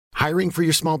Hiring for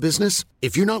your small business?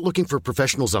 If you're not looking for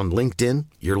professionals on LinkedIn,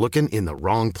 you're looking in the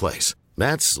wrong place.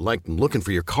 That's like looking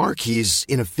for your car keys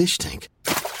in a fish tank.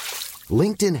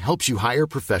 LinkedIn helps you hire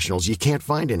professionals you can't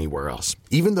find anywhere else,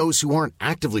 even those who aren't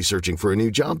actively searching for a new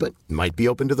job but might be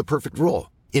open to the perfect role.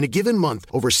 In a given month,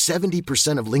 over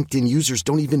 70% of LinkedIn users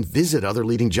don't even visit other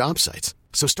leading job sites.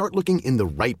 So start looking in the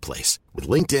right place. With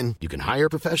LinkedIn, you can hire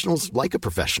professionals like a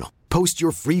professional. Post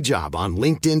your free job on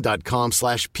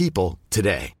linkedin.com/people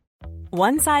today.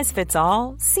 One size fits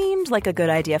all seemed like a good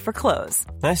idea for clothes.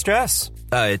 Nice dress.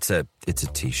 It's a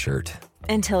t-shirt.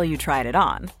 Until you tried it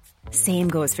on. Same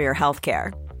goes for your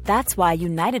healthcare. That's why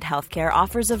United Healthcare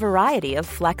offers a variety of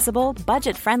flexible,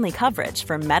 budget-friendly coverage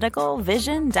for medical,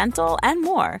 vision, dental, and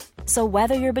more. So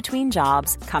whether you're between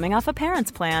jobs, coming off a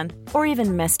parent's plan, or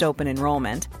even missed open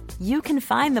enrollment, you can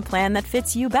find the plan that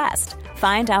fits you best.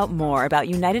 Find out more about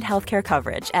United Healthcare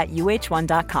coverage at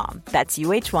uh1.com. That's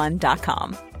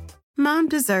uh1.com. Mom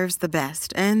deserves the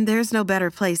best, and there's no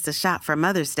better place to shop for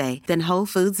Mother's Day than Whole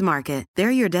Foods Market.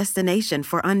 They're your destination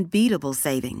for unbeatable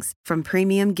savings, from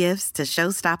premium gifts to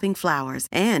show-stopping flowers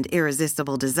and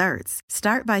irresistible desserts.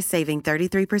 Start by saving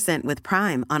 33% with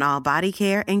Prime on all body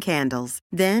care and candles.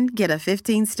 Then get a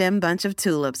 15-stem bunch of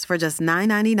tulips for just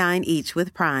 $9.99 each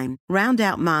with Prime. Round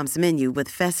out Mom's menu with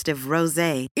festive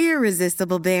rosé,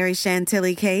 irresistible berry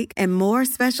chantilly cake, and more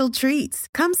special treats.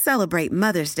 Come celebrate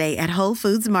Mother's Day at Whole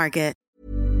Foods Market.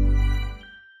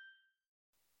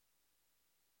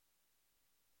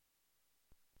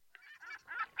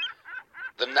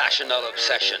 The National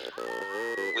Obsession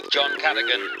with John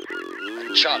Cadogan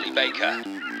and Charlie Baker.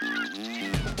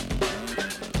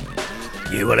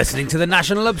 You are listening to the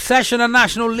National Obsession, a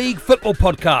National League football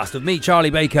podcast with me,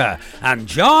 Charlie Baker, and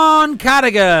John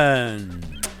Cadogan.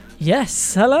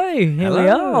 Yes, hello. Here we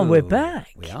are. We're back.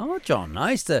 We are, John.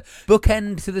 Nice to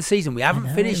bookend to the season. We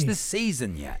haven't finished the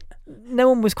season yet. No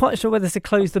one was quite sure whether to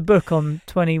close the book on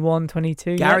 21,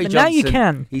 22. Gary but Johnson, now you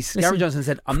can. Gary Johnson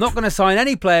said, I'm not going to sign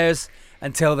any players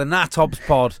until the Natobs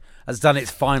pod has done its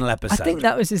final episode. I think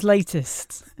that was his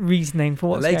latest reasoning for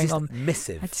what's going on.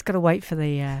 Missive. I just got to wait for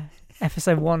the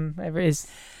episode 1, whatever it is.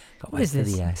 Got to wait for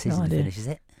the season to finish, is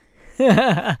it?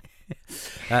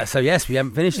 So yes, we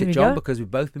haven't finished it, John, because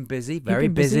we've both been busy, very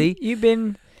busy. You've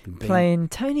been playing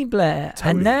Tony Blair,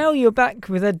 and now you're back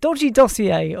with a dodgy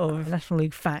dossier of National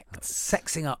League facts.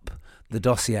 Sexing up the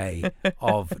dossier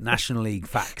of National League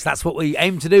facts. That's what we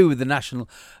aim to do with the National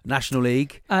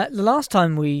League. The last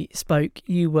time we spoke,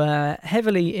 you were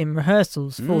heavily in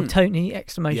rehearsals for Tony,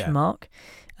 exclamation mark.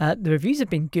 The reviews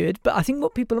have been good, but I think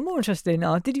what people are more interested in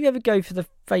are, did you ever go for the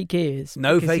fake ears?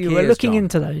 No because fake ears, you were looking John.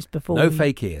 into those before. No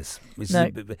fake ears. No.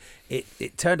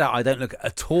 It turned out I don't look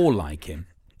at all like him.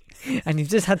 And you've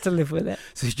just had to live with it.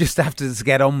 So you just have to just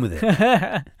get on with it.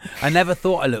 I never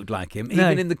thought I looked like him.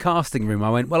 Even in the casting room, I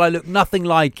went, well, I look nothing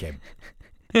like him.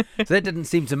 So that didn't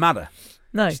seem to matter.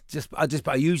 No. I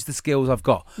used the skills I've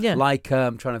got. Yeah. Like,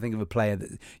 I'm trying to think of a player,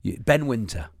 Ben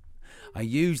Winter. I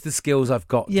used the skills I've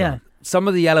got, John. Yeah. Some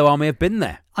of the Yellow Army have been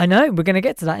there. I know. We're going to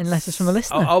get to that in letters from a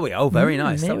listener. Oh, very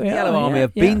nice. Some of the Yellow Army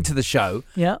have been to the show.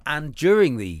 Yeah. And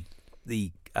during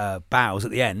the bows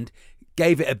at the end,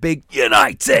 gave it a big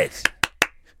United.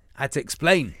 I had to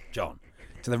explain, John,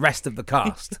 to the rest of the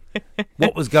cast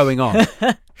what was going on.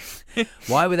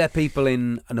 Why were there people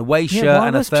in an away shirt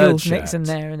and a third Jules shirt? Nixon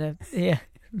there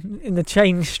in the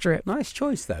change strip? Nice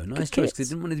choice, though. Nice choice, because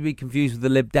I didn't want it to be confused with the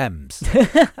Lib Dems.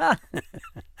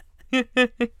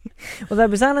 Well, there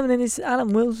was Alan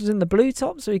Wills was in the blue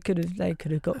top, so they could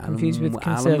have got confused with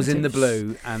Conservatives. Alan was in the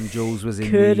blue, and Jules was in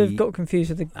could the... have got confused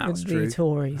with the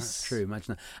Tories. That's true.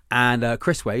 Imagine that. And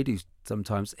Chris Wade, who's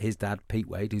sometimes his dad, Pete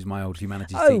Wade, who's my old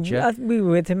humanities teacher. We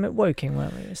were with him at Woking,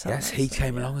 weren't we? Yes, he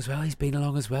came along as well. He's been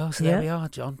along as well. So there we are,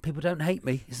 John. People don't hate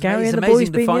me. It's Gary amazing, and the boys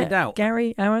to find out.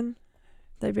 Gary, Aaron,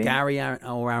 they've been. Gary,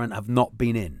 Aaron have not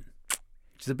been in,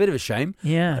 which is a bit of a shame.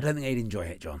 Yeah, I don't think they'd enjoy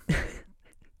it, John.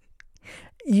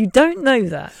 You don't know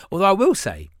that. Although I will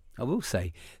say,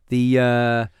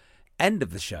 the end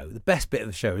of the show, the best bit of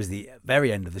the show is the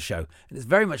very end of the show, and it's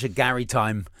very much a Gary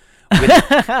time.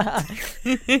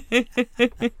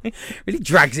 Really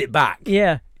drags it back.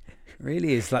 Yeah,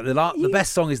 really is. Like the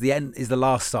best song is the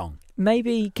last song.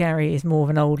 Maybe Gary is more of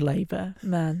an old Labour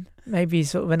man. Maybe he's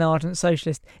sort of an ardent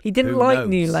socialist. He didn't like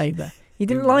New Labour. He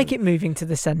didn't like it moving to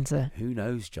the centre. Who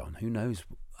knows, John? Who knows?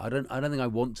 I don't think I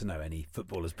want to know any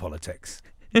footballers' politics.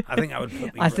 I think that would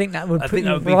put me. I think that would be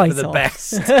right for the off.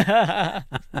 best.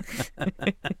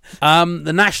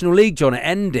 The National League, John, it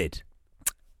ended.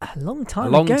 A long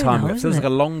time ago. It feels like a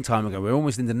long time ago. We're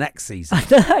almost into next season. I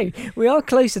know. We are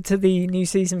closer to the new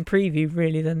season preview,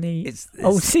 really, than the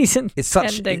old season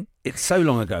ending. It's so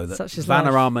long ago that Such is life.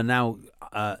 Vanarama now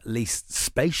leased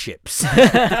spaceships.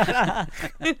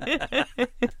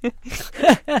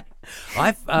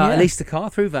 I've leased a car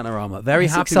through Vanarama. Very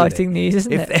That's happy exciting with it. news,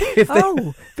 isn't If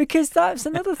they- because that's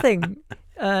another thing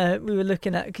we were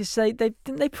looking at, because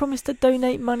didn't they promise to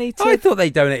donate money to... I thought they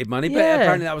donated money, but Yeah.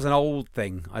 apparently that was an old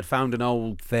thing. I'd found an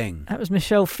old thing. That was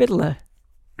Michelle Fiddler,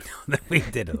 We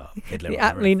did a lot. the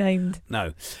aptly named.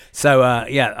 No. So,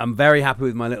 I'm very happy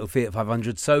with my little Fiat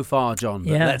 500 so far, John.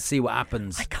 But Yeah. let's see what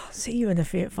happens. I can't see you in a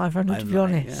Fiat 500, to be Yeah.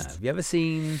 honest. Have you ever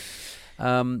seen...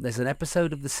 there's an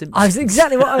episode of The Simpsons. I was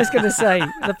exactly what I was going to say.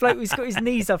 The bloke who's got his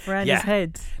knees up around Yeah. his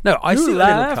head. No, I see You a little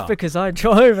laugh car. because I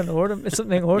drive an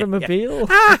automobile.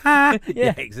 Yeah,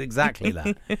 Yeah. it's exactly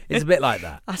that. It's a bit like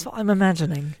that. That's what I'm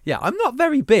imagining. Yeah, I'm not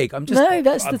very big. I'm just No,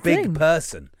 that's a the big thing.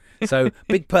 person. So,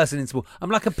 big person in small.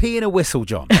 I'm like a pea in a whistle,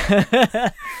 John.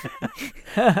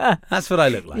 That's what I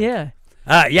look like. Yeah.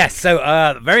 Yes, so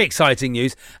very exciting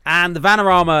news. And the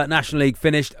Vanarama National League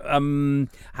finished. And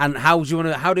how do you want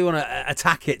to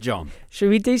attack it, John? Should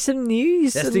we do some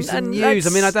news? Let's do some and news. I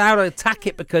mean, I don't know how to attack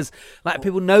it because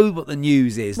people know what the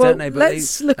news is, Well, don't they? But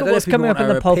let's look I at don't know what's if people coming up want in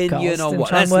the our opinion podcast or and what.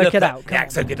 try and Let's work look it at- out.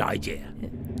 That's a good idea.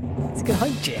 It's a good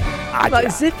idea. Idea.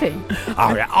 Like Zippy.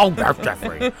 Oh, yeah. Oh, there's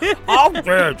Jeffrey. Oh,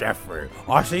 dear Jeffrey.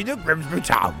 I see the Grimsby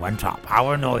Town went up. How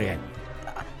annoying.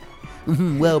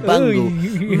 Well, Bungle.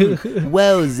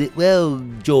 Well,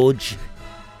 George.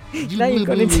 Now you've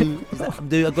gone into...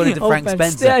 I've gone into Old Frank man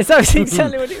Spencer. Yeah, that's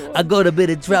exactly what it was. I got a bit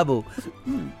of trouble.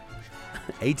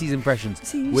 80s impressions.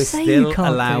 See, you We're say still you can't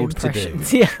allowed do to do.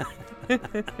 impressions. Yeah.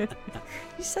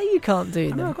 You say you can't do I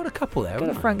know, them. I've got a couple there. Got a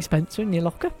haven't I? Frank Spencer in your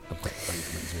locker. I've got Frank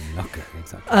Spencer in the locker,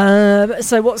 exactly.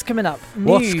 So what's coming up?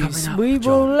 What's News. coming up, We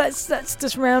John? will let's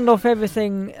just round off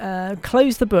everything.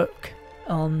 Close the book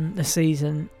on the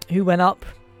season. Who went up?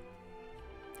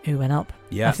 Who went up?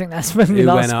 Yeah. I think that's when we Who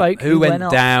last went up? spoke. Who went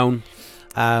up? down?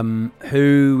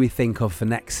 Who we think of for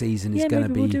next season is Yeah, going to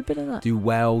maybe we'll do a be bit of that. do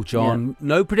well, John.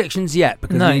 No predictions yet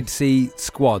because No. we need to see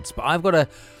squads. But I've got a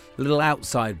little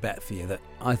outside bet for you that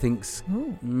I think's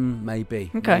Ooh.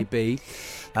 maybe. Okay. Maybe.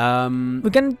 We're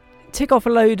going to tick off a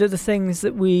load of the things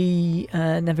that we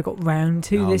never got round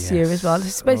to Oh, this year yes. as well.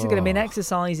 This is basically going to be an Oh.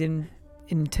 exercise in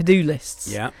to-do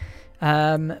lists. Yeah.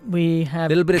 We have A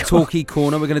little bit of talkie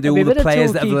corner. We're going to do There'll all be a the bit of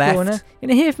players that have talkie left. corner. You're going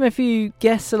to hear from a few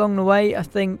guests along the way. I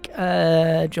think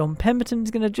John Pemberton's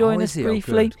going to join Oh, us is he? Oh,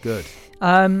 briefly. good.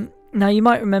 Now, you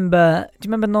might remember... Do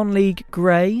you remember Non-League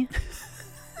Grey?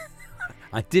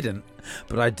 I didn't,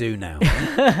 but I do now.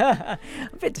 I'm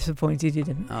a bit disappointed you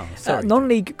didn't. Oh, sorry.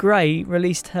 Non-League Grey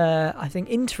released her, I think,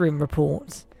 interim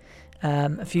report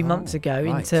a few months ago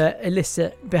right. into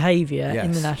illicit behaviour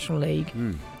in the Yes. National League.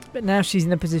 Mm. But now she's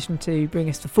in a position to bring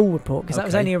us the full report because that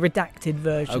was Okay. only a redacted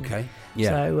version. Okay. Yeah.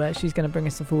 So she's going to bring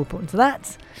us the full report into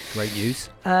that. Great news.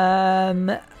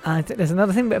 I think there's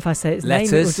another thing, but if I say its name,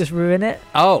 it will Letters. just ruin it.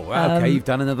 Oh, okay. Um, You've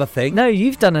done another thing. No,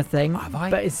 you've done a thing, Have I?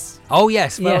 but it's Oh,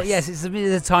 yes. Well, Yes. yes.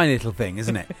 It's a tiny little thing,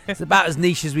 isn't it? It's about as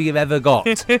niche as we've ever got.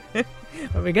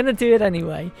 but we're going to do it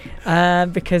anyway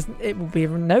because it will be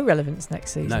of no relevance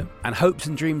next season. No. And hopes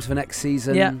and dreams for next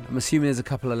season. Yeah. I'm assuming there's a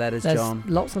couple of letters, There's John.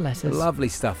 lots of letters. Lovely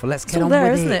stuff. Well, let's It's get all on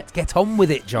there, with isn't it. it? Get on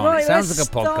with it, John. Right, it sounds let's like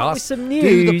a start podcast. with some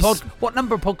Do the news. What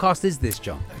number of podcast is this,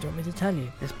 John? Do you want me to tell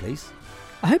you? Yes, please.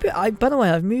 I hope it. By the way,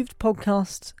 I've moved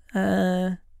podcast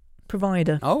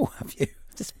provider. Oh, have you?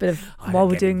 Just a bit of I don't while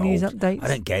we're get doing news involved. updates. I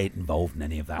don't get involved in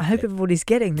any of that. I hope bit. everybody's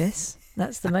getting this.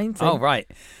 That's the main thing. Oh, right.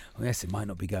 Well, yes, it might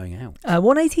not be going out.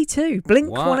 182. Blink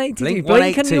What? 182. Blink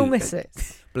Blink and 182. you'll miss it.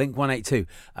 Blink 182.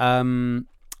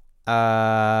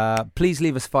 Please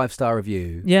leave us a 5-star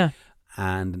review Yeah.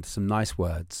 and some nice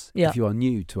words Yeah. if you are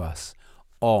new to us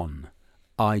on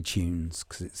iTunes,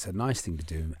 because it's a nice thing to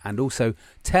do. And also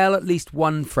tell at least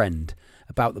one friend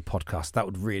about the podcast. That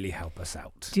would really help us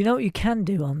out. Do you know what you can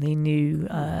do on the new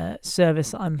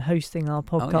service that I'm hosting our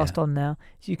podcast on now?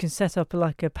 Is you can set up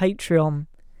like a Patreon.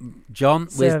 John,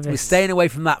 we're Service. staying away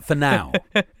from that for now.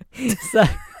 So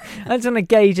I just want to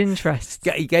gauge interest.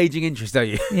 Gauging interest, are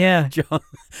you? Yeah.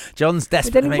 John's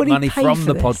desperate to make anybody money pay from for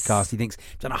the this? podcast. He thinks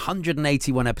he's done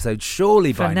 181 episodes,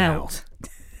 surely For by now.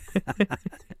 now.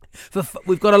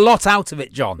 We've got a lot out of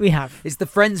it, John. We have. It's the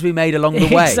friends we made along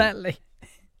the way. Exactly.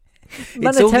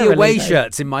 It's all the away Monetarily, though.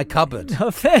 shirts in my cupboard.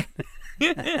 Oh, fair.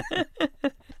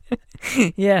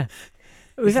 Yeah.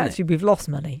 We've lost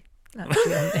money.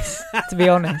 Actually, on this, to be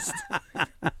honest.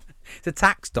 It's a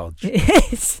tax dodge.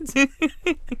 Yes.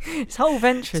 This whole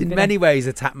venture It's has in been many ways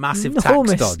a massive tax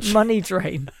enormous dodge. money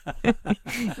drain.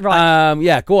 Right.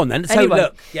 Yeah, go on then. So Anyway,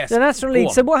 look, yes. The National go League.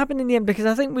 on. So what happened in the end? Because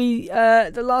I think we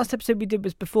the last episode we did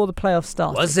was before the playoffs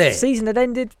started. Was it? The season had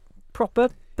ended proper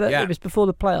but Yeah. it was before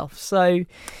the playoffs. So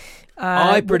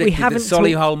I but we predicted that haven't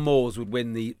Solihull Moors would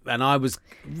win and I was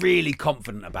really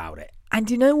confident about it. And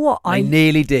you know what? I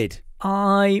nearly did.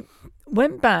 I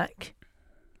went back.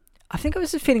 I think I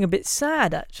was just feeling a bit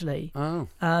sad actually. Oh.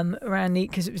 Around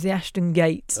because it was the Ashton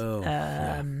Gate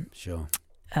Sure.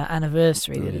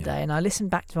 anniversary the other yeah. day, and I listened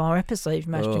back to our episode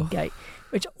from Ashton Oh. Gate,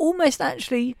 which almost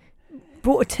actually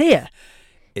brought a tear.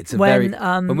 It's when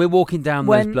when we're walking down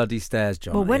those bloody stairs,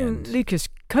 John. Well, at the when end. Lucas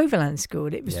Kovalan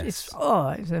scored, it was Yes. it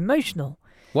was emotional.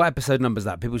 What episode number is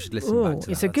that? People should listen back to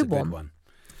that. It's a That's good one.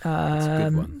 That's a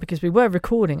good one. Because we were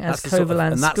recording as That's the sort of,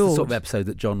 Kovalan and that's scored. the sort of episode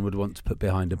that John would want to put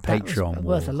behind a That was Patreon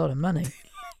worth wall. a lot of money.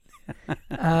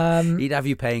 He'd have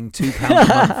you paying £2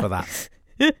 a month for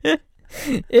that.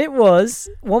 It was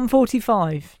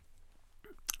 1:45.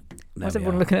 There Why's we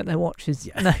everyone are. looking at their watches?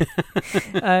 Yeah.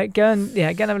 No. Go and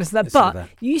have a listen to that. Listen to But that.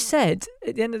 you said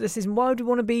at the end of the season, why would we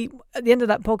want to be at the end of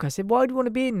that podcast? I said, why would we want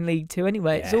to be in League Two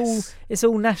anyway? Yes. It's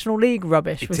all National League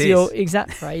rubbish. It Was is. your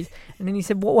exact phrase? And then you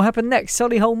said, what will happen next?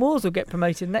 Solihull Moors will get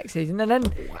promoted next season, and then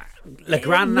Le it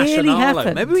Grand nearly Nationalo.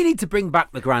 happened. Maybe we need to bring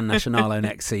back the Grand Nationalo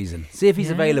next season. See if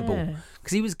he's available. Yeah.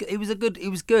 Because he was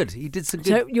good. He did some good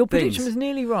So your prediction things. was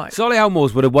nearly right. Solihull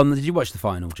Moors would have won. Did you watch the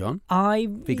final, John?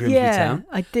 Grimsby Town?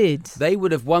 I did. They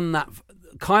would have won that.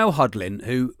 Kyle Hudlin,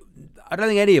 who I don't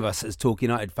think any of us as Talk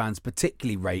United fans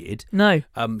particularly rated, No,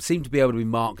 seemed to be able to be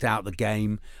marked out the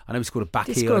game. I know he scored a back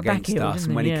Did heel score a back against heel, us, didn't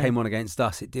and when he? he Yeah. came on against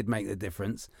us, it did make the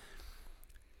difference.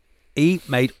 He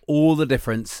made all the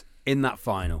difference in that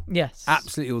final. yes,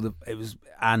 Absolutely all it was,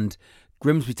 and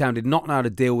Grimsby Town did not know how to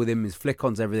deal with him, his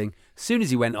flick-ons, everything. As soon as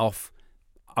he went off,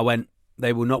 I went,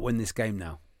 they will not win this game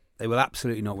now. They will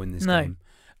absolutely not win this No. game.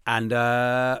 And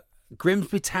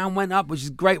Grimsby Town went up, which is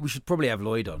great. We should probably have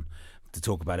Lloyd on to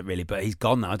talk about it, really, but he's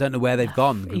gone now. I don't know where they've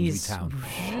gone, Grimsby He's- Town.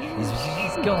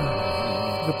 He's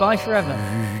gone. Goodbye forever.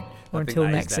 I Or think until that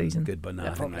is next them. season. Good, but no, I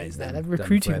think Probably that is they're them.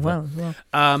 recruiting Done well forever. as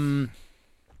well.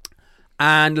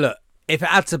 And look, if it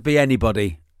had to be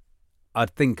anybody, I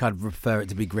think I'd prefer it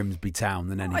to be Grimsby Town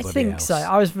than anybody I think else. so.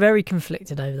 I was very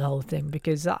conflicted over the whole thing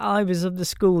because I was of the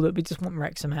school that we just want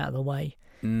Wrexham out of the way.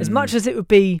 As much as it would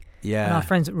be, and our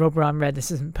friends at Rob Ryan Red, this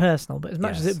isn't personal, but as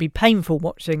much as it would be painful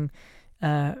watching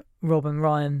Rob and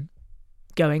Ryan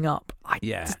going up, a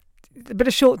bit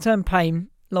of short-term pain,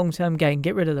 long-term gain,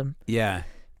 get rid of them. Yeah.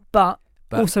 But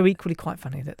But- also equally quite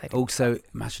funny that they don't. Also,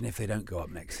 imagine if they don't go up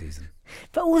next season.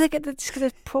 But all they get, they're just going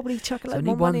to probably chuck a There's load only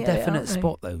more one money at it, definite aren't they?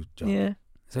 spot, though, John. Yeah.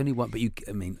 There's only one, but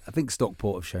I think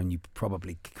Stockport have shown you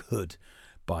probably could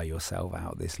buy yourself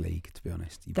out of this league, to be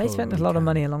honest. You They spent a probably lot of can.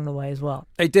 money along the way as well.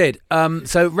 They did.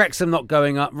 So Wrexham not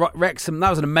going up. Wrexham, that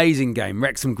was an amazing game.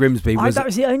 Wrexham Grimsby was. That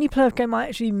was the only playoff game I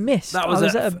actually missed. That I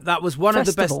was, at a that was one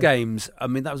festival. of the best games. I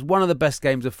mean, that was one of the best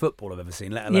games of football I've ever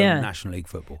seen, let alone National League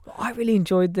football. I really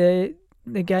enjoyed the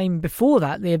game before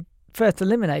that, the first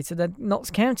eliminator, the Notts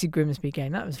County Grimsby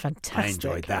game. That was fantastic. I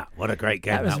enjoyed that. What a great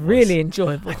game That was really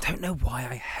enjoyable. I don't know why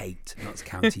I hate Notts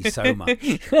County so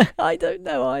much. I don't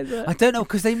know either. I don't know,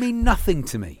 because they mean nothing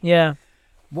to me. Yeah.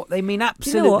 What they mean what?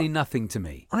 absolutely nothing to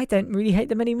me. I don't really hate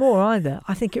them anymore either.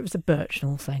 I think it was the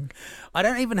Birchnell thing. I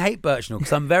don't even hate Birchnell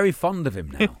because I'm very fond of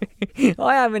him now.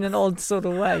 I am in an odd sort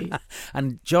of way.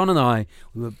 And John and I,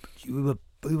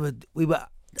 we were.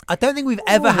 I don't think we've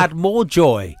ever had more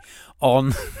joy on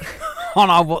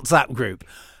our WhatsApp group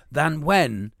than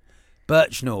when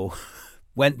Birchnell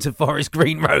went to Forest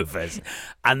Green Rovers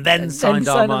and then signed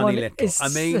Armani Little.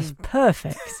 It's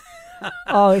perfect.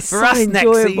 Oh, it's For so us next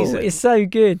enjoyable. season. It's so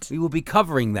good. We will be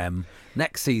covering them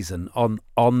next season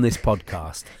on this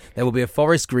podcast. There will be a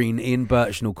Forest Green Ian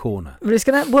Birchnell corner. But it's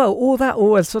going to,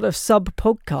 or a sort of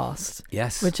sub-podcast.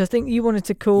 Yes. Which I think you wanted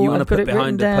to call, You want I've to got put it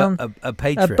written behind down, a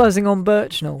Patreon. Buzzing on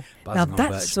Birchnell. Buzzing Now on that's the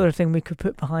Birchnell. sort of thing we could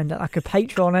put behind like a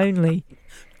Patreon only.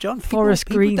 John, Forest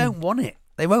people Green. don't want it.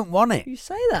 They won't want it. You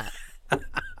say that.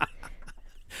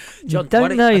 John, you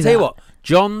don't know I that. tell you what,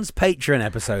 John's Patreon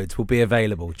episodes will be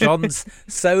available. John's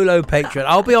solo Patreon.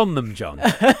 I'll be on them, John.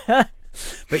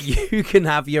 But you can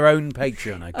have your own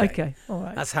Patreon, okay? Okay, all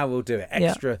right. That's how we'll do it.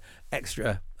 Yeah.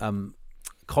 Extra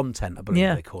content, I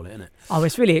believe they call it, isn't it? Oh,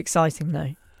 it's really exciting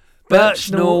though.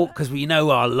 Birchnell, because we know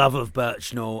our love of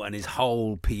Birchnell and his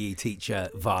whole PE teacher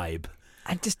vibe.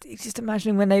 And just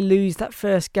imagining when they lose that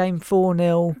first game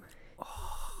 4-0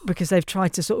 because they've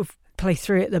tried to sort of play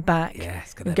through at the back Yeah,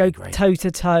 it's going and to go be great. toe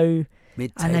to toe.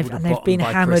 Mid-table and they've been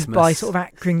hammered by sort of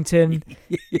Accrington.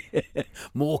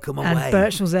 Morecambe away. And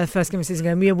Birchnell's their first game of the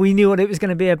season going, we knew what it was going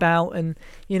to be about, and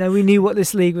we knew what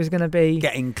this league was going to be.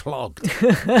 Getting clogged.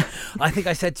 I think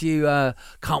I said to you,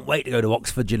 can't wait to go to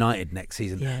Oxford United next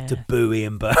season to boo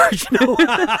Ian Birchnell.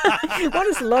 What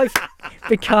has life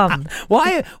become?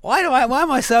 Why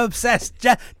am I so obsessed?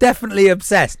 Definitely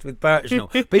obsessed with Birchnell.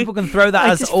 People can throw that I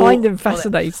as just all. find him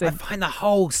fascinating. I find the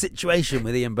whole situation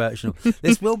with Ian Birchnell.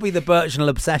 This will be the Birchnell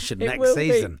obsession next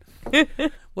season.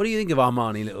 What do you think of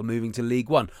Armani Little moving to League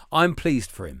One? I'm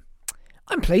pleased for him.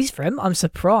 I'm pleased for him. I'm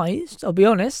surprised, I'll be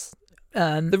honest.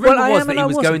 The rumour was that he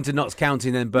was going to Notts County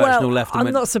and then Birchnell left him.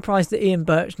 I'm not surprised that Ian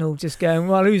Birchnell just going,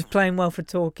 who's playing well for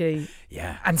Torquay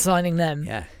and signing them,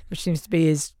 which seems to be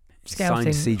his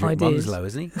scouting signed Cedric ideas. Munslow,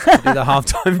 isn't he? To do the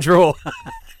half-time draw.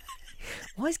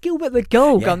 Why is Gilbert the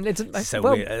goal gone? It's so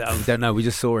weird. I don't know. We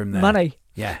just saw him there. Money.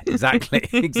 Yeah, exactly.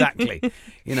 Exactly.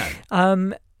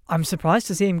 I'm surprised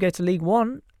to see him go to League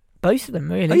One. Both of them,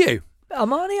 really. Are you?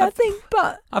 Armani, I think,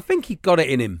 but... I think he got it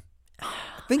in him.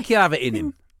 I think he'll have it in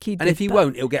him. And if he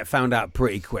won't, he'll get found out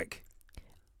pretty quick.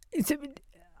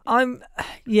 I'm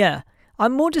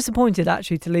more disappointed,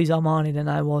 actually, to lose Armani than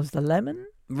I was the Lemon.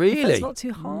 Really? That's not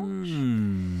too harsh.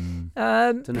 Don't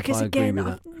know because, if I again, agree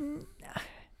with that.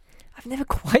 I've never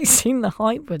quite seen the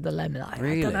hype with the Lemon.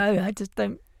 Really? I don't know. I just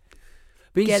don't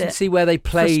Be get interesting it. to see where they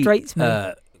play Frustrates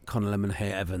me. Connor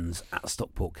Lemonheigh Evans at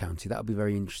Stockport County. That would be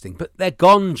very interesting. But they're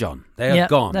gone, John. They are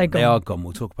gone. They're gone. They are gone.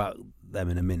 We'll talk about them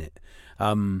in a minute.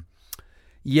 Why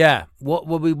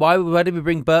did we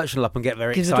bring Birchnell up and get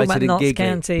very excited and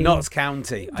giggly? Notts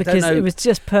County. Because it was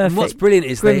just perfect. And what's brilliant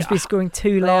is Grimsby scoring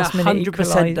two last-minute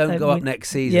 100% don't go up next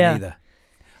season either.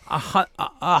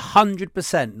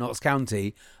 100% Notts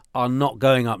County are not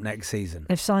going up next season.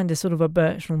 They've signed a sort of a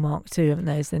Birchnell Mark II, haven't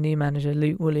they, as the new manager,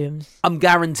 Luke Williams. I'm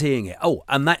guaranteeing it. Oh,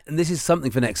 and this is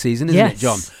something for next season, isn't it,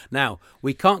 John? Now,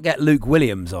 we can't get Luke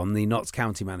Williams on, the Notts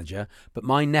County manager, but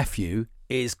my nephew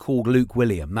is called Luke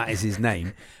William. That is his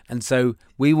name. And so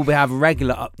we will have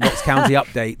regular Notts County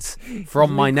updates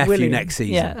from my nephew next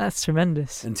season. Yeah, that's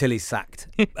tremendous. Until he's sacked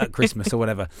at Christmas or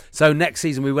whatever. So next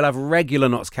season we will have regular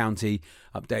Notts County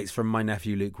updates from my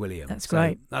nephew Luke William. That's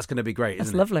great. That's going to be great,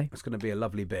 isn't it? That's lovely. It's going to be a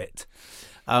lovely bit.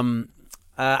 And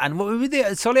what we did,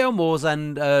 Solihull Moors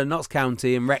and Notts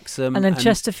County and Wrexham. And then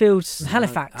Chesterfield's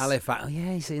Halifax. Halifax. Oh,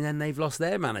 yeah, you see, then they've lost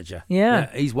their manager. Yeah.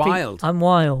 He's wild. I'm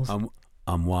wild.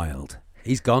 I'm wild.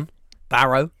 He's gone.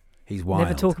 Barrow. He's wild.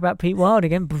 Never talk about Pete Wild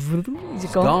again.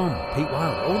 He's gone. Pete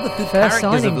Wild. All the good First characters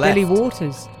signing, have left. Billy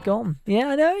Waters, gone. Yeah,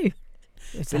 I know.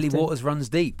 Billy Waters runs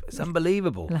deep. It's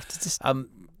unbelievable. We'll have to just...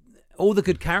 all the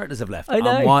good characters have left. I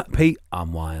know. Pete,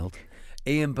 I'm wild.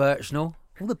 Ian Birchnell.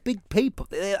 All the big people.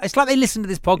 It's like they listen to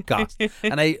this podcast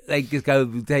and they just go,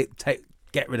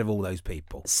 get rid of all those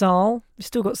people. Sal. We've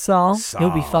still got Sal.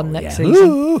 He'll be fun next season.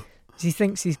 Ooh. He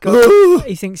thinks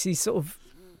he's sort of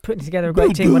putting together a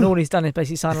great team when all he's done is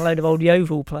basically sign a load of old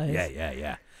Yeovil players.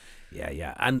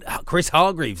 Yeah. And Chris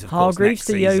Hargreaves, of course, Hargreaves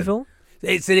to season. Yeovil.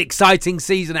 It's an exciting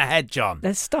season ahead, John.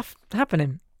 There's stuff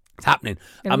happening. It's happening.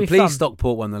 I'm pleased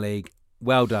Stockport won the league.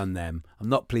 Well done them. I'm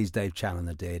not pleased Dave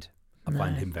Challoner did. I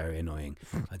find him very annoying.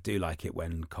 I do like it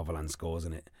when Coverland scores,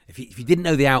 isn't it? If you didn't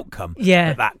know the outcome,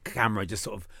 that camera just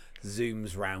sort of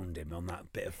zooms round him on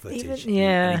that bit of footage.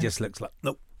 And he just looks like,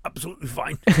 nope, absolutely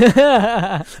fine.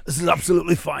 This is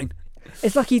absolutely fine.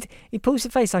 It's like he pulls the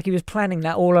face like he was planning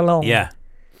that all along. Yeah.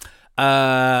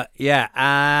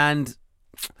 And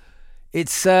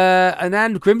it's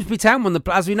and Grimsby Town won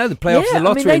as we know, the playoffs of the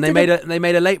lottery, and they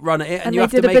made a late run at it, and you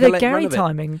have to make a late run of it. And they did a bit of Gary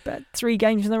timing, but 3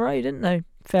 games in a row, didn't they?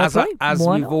 Fair play. As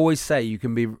we've always say, you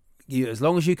can be as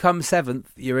long as you come 7th,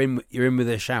 you're in with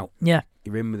a shout. Yeah,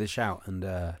 you're in with a shout. And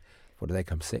what do they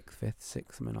come 6th, 5th,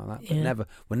 6th, something like that? But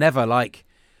we're never like.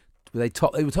 They were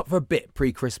top for a bit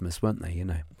pre-Christmas, weren't they? You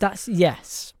know. That's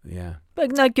yes. Yeah.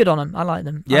 But no, good on them. I like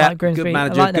them. Yeah, I like Grimsby. good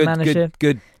manager. I like their manager.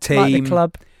 Good team. I like the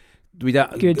club.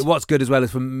 What's good as well is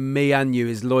for me and you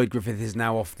is Lloyd Griffith is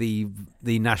now off the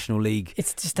National League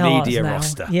media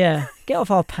roster. Yeah, get off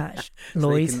our patch,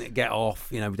 Lloyd. So he can get off.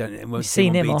 You know, we won't see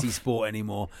him on BT Sport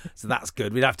anymore, so that's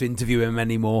good. We don't have to interview him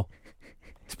anymore.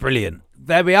 It's brilliant.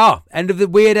 There we are. End of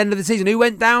the season. Who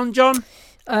went down, John?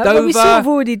 Dover, we sort of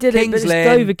already did Kings it, but it's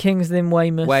Lynn, Dover, Kings Lynn,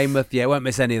 Weymouth. Won't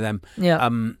miss any of them. Yeah.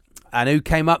 And who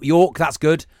came up? York, that's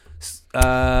good.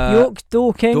 York,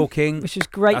 Dorking, which is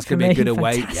great. That's for going to be a good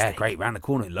Fantastic. away. Yeah, great round the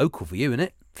corner. Local for you, isn't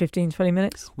it? 15-20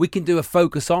 minutes. We can do a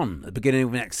focus on at the beginning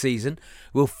of next season.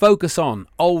 We'll focus on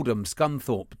Oldham,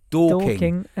 Scunthorpe,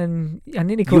 Dorking, and I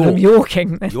nearly called them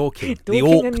Yorking. The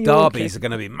York derbies are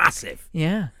going to be massive.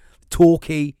 Yeah.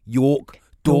 Torquay, York,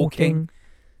 Dorking.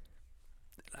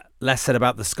 less said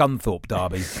about the Scunthorpe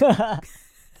derby,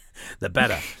 the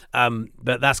better.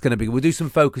 But that's going to be. We'll do some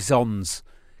focus-ons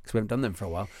because we haven't done them for a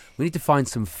while. We need to find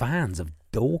some fans of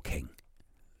Dorking.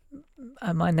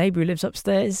 My neighbour who lives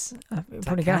upstairs. I'm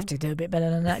probably going to have to do a bit better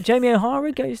than that. Jamie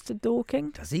O'Hara goes to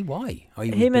Dorking. Does he? Why? Oh,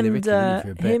 him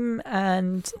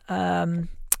and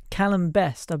Callum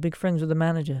Best are big friends with the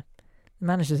manager. The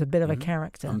manager's a bit of a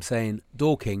character. I'm saying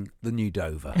Dorking, the new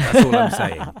Dover. That's all I'm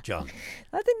saying, John.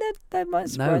 I think that might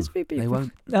surprise people. They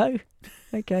won't. No?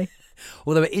 Okay.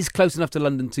 Although it is close enough to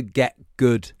London to get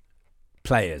good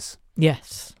players.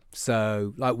 Yes.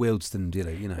 So, like Wealdstone,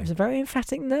 you know. It was a very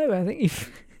emphatic no. I think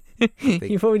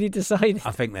you've already decided.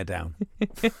 I think they're down.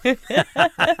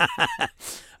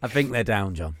 I think they're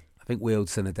down, John. I think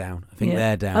Wealdstone are down. I think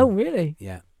they're down. Oh, really?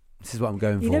 Yeah. This is what I'm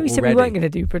going for. You know, we said we weren't going to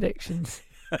do predictions.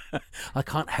 I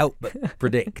can't help but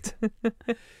predict. Is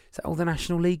that all the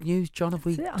National League news, John? Have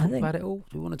we talked about it all?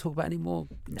 Do we want to talk about any more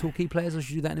Torquay players, or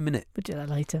should we do that in a minute? We'll do that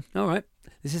later. All right.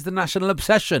 This is the National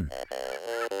Obsession.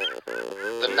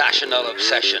 The National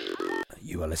Obsession.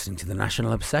 You are listening to the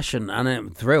National Obsession, and I'm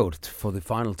thrilled for the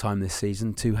final time this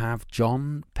season to have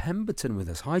John Pemberton with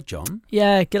us. Hi, John.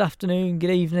 Yeah, good afternoon, good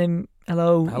evening.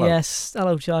 Hello. Yes.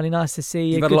 Hello, Charlie. Nice to see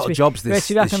you. You've had a lot of jobs this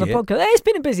year. Back on the podcast. It's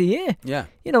been a busy year. Yeah.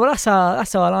 You know, that's how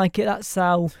I like it. That's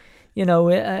how, you know,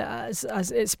 as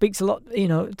it speaks a lot, you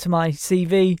know, to my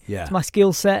CV, to my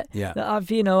skill set. Yeah. That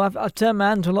I've turned my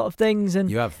hand to a lot of things, and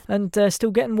you have, and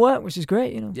still getting work, which is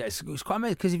great. You know. Yeah, it's quite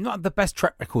amazing because you've not had the best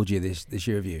track record year this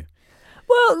year, have you?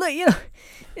 Well, look, you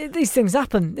know, these things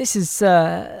happen. This is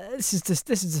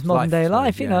just modern day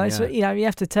life. You know, it's you know, you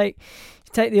have to take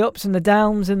the ups and the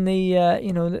downs and the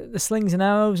you know, the slings and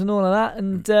arrows and all of that.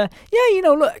 And you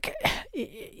know, look,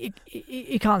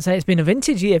 you can't say it's been a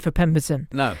vintage year for Pemberton.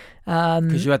 No,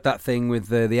 because you had that thing with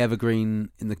the evergreen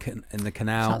in the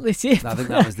canal. This year. I think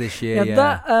that was this year.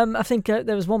 That I think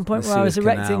there was one point where I was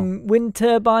erecting wind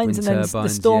turbines, and then the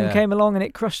storm came along and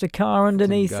it crushed a car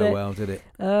underneath it. Didn't go well, did it?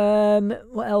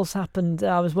 What else happened?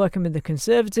 I was working with the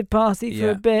Conservative Party for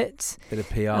a bit. Bit of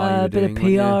PR. Bit of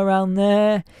PR around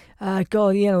there.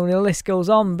 God, you know, the list goes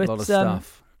on. But a lot of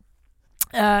stuff.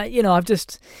 You know, I've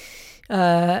just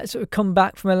sort of come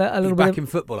back from a little bit back in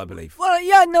football, I believe. Well,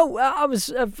 yeah, no, I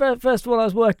was first of all I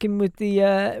was working with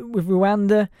with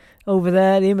Rwanda over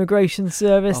there, the immigration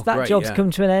service. That job's come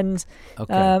to an end.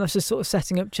 Okay. I was just sort of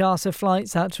setting up charter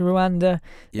flights out to Rwanda.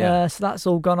 Yeah. So that's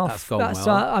all gone off. That's gone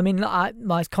well. I mean,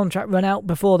 my contract ran out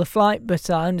before the flight, but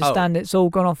I understand it's all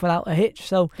gone off without a hitch.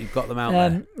 So you've got them out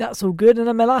there. That's all good. And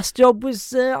then my last job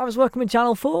was I was working with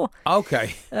Channel 4.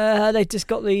 Okay. They just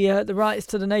got the rights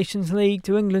to the Nations League,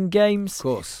 to England games. Of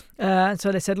course. And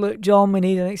so they said, look, John, we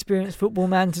need an experienced football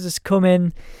man to just come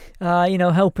in, you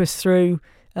know, help us through.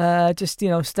 Just, you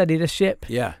know, steady the ship.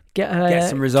 Yeah. Get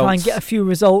some results. Try and get a few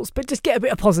results, but just get a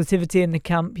bit of positivity in the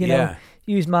camp. You know,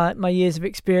 use my years of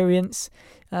experience.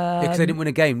 Because they didn't win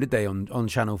a game, did they, on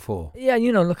Channel 4? Yeah,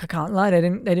 you know, look, I can't lie. They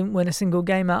didn't win a single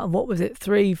game out of, what was it,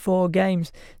 3-4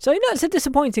 games. So, you know, it's a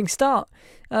disappointing start.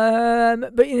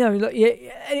 But, you know, look,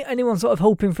 anyone sort of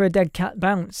hoping for a dead cat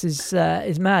bounce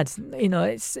is mad. You know,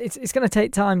 it's going to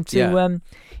take time to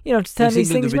you know, to turn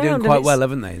these things around. England have been doing quite well,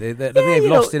 haven't they? They've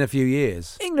lost in a few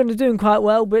years. England are doing quite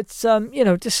well, but you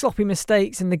know, just sloppy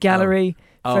mistakes in the gallery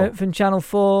from Channel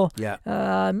 4.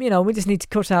 Yeah. You know, we just need to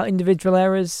cut out individual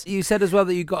errors. You said as well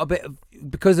that you got a bit of,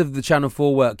 because of the Channel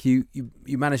 4 work, you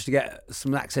managed to get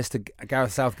some access to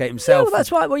Gareth Southgate himself. Yeah, well,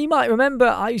 that's right. Well, you might remember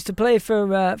I used to play for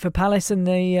Palace in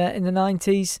the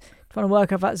 90s. Trying to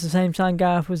work out if that's the same time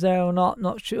Gareth was there or not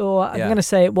sure. I'm going to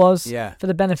say it was for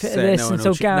the benefit of this. And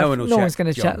so Gareth, no one's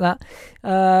going to check that.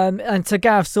 And so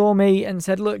Gareth saw me and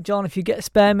said, look, John, if you get a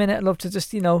spare minute, I'd love to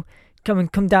just, you know,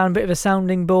 come down a bit of a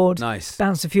sounding board. Nice.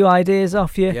 Bounce a few ideas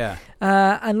off you. Yeah.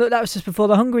 And look, that was just before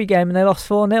the Hungary game and they lost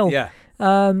 4-0. Yeah.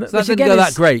 So that didn't go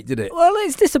that great, did it? Well,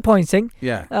 it's disappointing.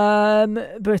 Yeah.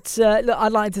 But look,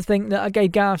 I'd like to think that I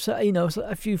gave Gareth, you know,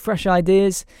 a few fresh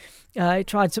ideas. He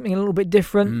tried something a little bit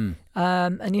different.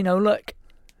 And, you know, look,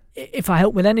 if I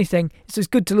help with anything, it's just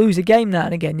good to lose a game now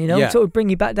and again, you know, sort of bring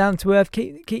you back down to earth,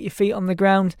 keep your feet on the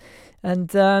ground.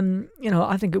 And, you know,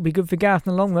 I think it'll be good for Gareth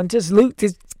in the long run. Just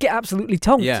get absolutely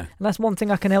tonked. Yeah. And that's one thing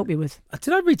I can help you with.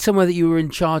 Did I read somewhere that you were in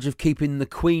charge of keeping the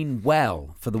Queen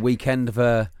well for the weekend of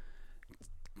her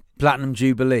Platinum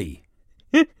Jubilee?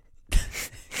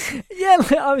 Yeah,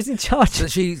 look, I was in charge.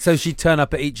 So she'd turn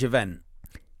up at each event?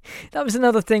 That was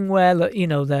another thing where, look, you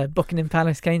know, the Buckingham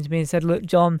Palace came to me and said, look,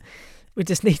 John, We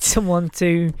just need someone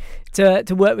to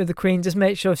work with the Queen. Just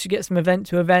make sure she gets from event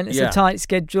to event. It's a tight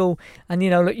schedule, and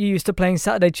look, you're used to playing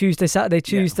Saturday, Tuesday,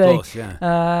 Yeah, of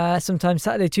course, sometimes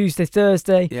Saturday, Tuesday,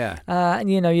 Thursday. Yeah. And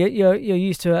you're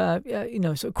used to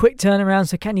sort of quick turnaround.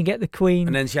 So can you get the Queen?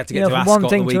 And then she had to get to from Ascot one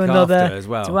thing the week to another after as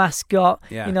well. to Ascot.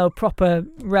 Yeah. Proper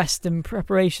rest and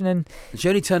preparation. And she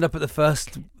only turned up at the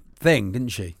first thing, didn't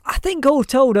she? I think all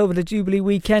told over the Jubilee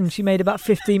weekend, she made about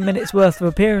 15 minutes worth of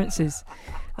appearances.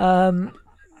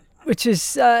 Which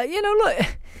is, look,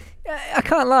 I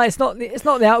can't lie. It's not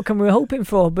the outcome we were hoping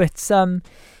for, but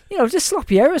just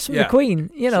sloppy errors from the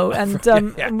Queen,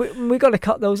 and we got to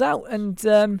cut those out, and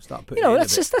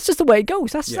that's just the way it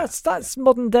goes. That's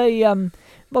modern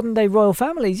day royal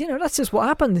families. That's just what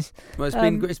happens. Well,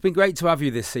 it's been great to have you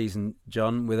this season,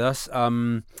 John, with us.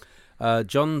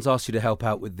 John's asked you to help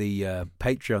out with the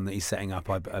Patreon that he's setting up,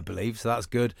 I believe, so that's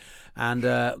good. And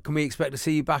can we expect to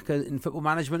see you back in football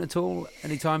management at all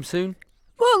anytime soon?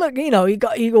 Well, look,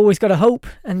 you always got to hope,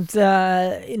 and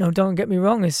don't get me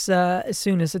wrong. As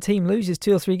soon as the team loses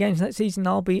 2 or 3 games next season,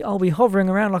 I'll be hovering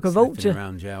around like a vulture,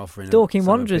 offering Dorking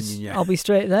Wanderers. Opinion, I'll be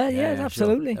straight there. Yeah,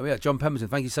 absolutely. Sure. There we are, John Pemberton.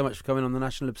 Thank you so much for coming on the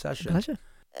National Obsession. Pleasure.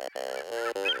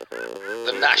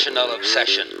 The National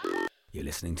Obsession. You're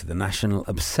listening to the National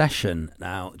Obsession.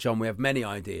 Now, John, we have many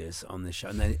ideas on this show,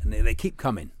 and they keep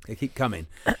coming. They keep coming.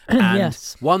 And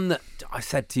yes. One that I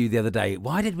said to you the other day,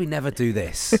 why did we never do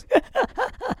this?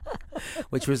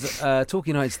 Which was Torquay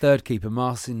United's third keeper,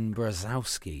 Marcin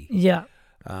Brzezowski. Yeah.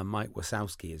 Mike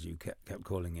Wazowski, as you kept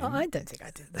calling him. Oh, I don't think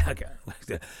I did that.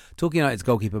 Okay. Torquay United's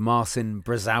goalkeeper, Marcin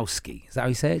Brzezowski. Is that how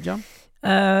you say it, John?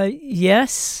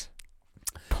 Yes.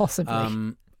 Possibly.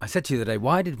 I said to you the other day,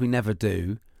 why did we never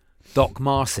do Doc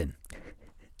Martin?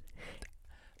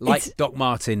 Like Doc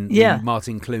Martin,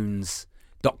 Martin Clune's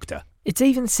doctor. It's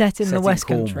even set in the West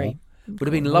Country. Would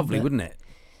have been lovely, wouldn't it?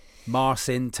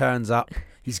 Marcin turns up.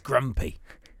 He's grumpy.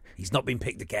 He's not been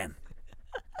picked again.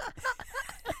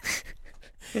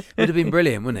 Would have been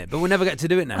brilliant, wouldn't it? But we'll never get to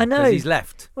do it now. I know. Because he's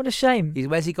left. What a shame.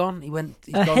 Where's he gone? He's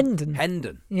gone. Hendon.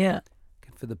 Hendon. Yeah.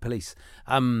 For the police.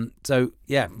 So,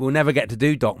 yeah, we'll never get to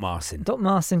do Doc Martin. Doc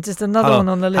Martin, just another one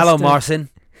on the list. Hello, Martin.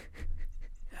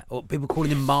 Or people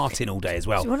calling him Martin all day as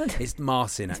well. It's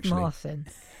Martin, actually. It's Martin.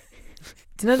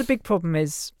 Do you know the big problem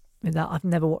is with that? I've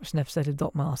never watched an episode of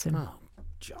Doc Martin. Oh,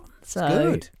 John. So, it's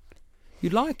good.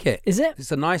 You'd like it. Is it?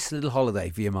 It's a nice little holiday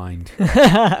for your mind.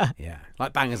 Yeah.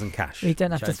 Like Bangers and Cash. You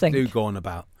don't have to think. I do go on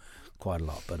about quite a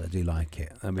lot, but I do like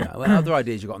it. What other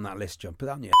ideas you got on that list, John? Put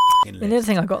that on your list. Another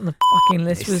thing I got on the fucking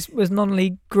list was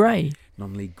non-league grey.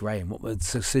 Non-league grey. And what was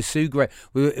Sue Gray?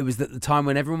 It was at the time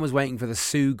when everyone was waiting for the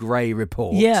Sue Gray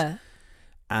report. Yeah.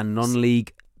 And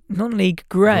non-league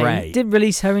grey did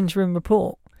release her interim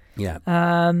report. Yeah.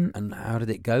 And how did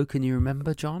it go? Can you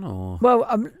remember, John? Or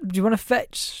do you want to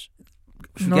fetch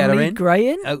non-league grey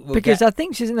in? Because I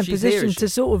think she's in a position to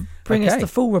sort of bring us the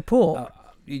full report.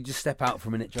 You just step out for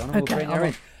a minute, John. And okay, we'll bring her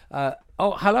in.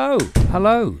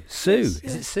 Hello, Sue.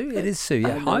 Is it Sue? It is Sue.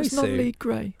 Yeah, hi, Sue. Non-league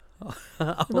grey.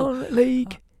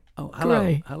 Non-league. Oh, hello.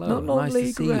 Grey. Hello. Not non-league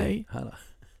nice to grey. see you. Hello.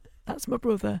 That's my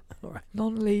brother. All right.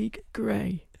 Non-league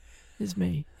grey is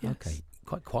me. Yes. Okay.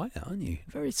 Quite quiet, aren't you?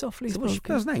 Very softly so spoken. What's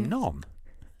your first name? Yes. Non.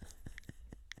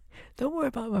 Don't worry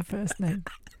about my first name.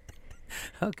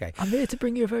 Okay. I'm here to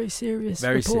bring you a very serious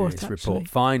report.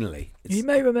 Finally. You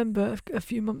may remember a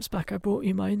few months back I brought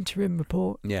you my interim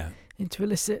report. Yeah. Into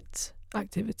illicit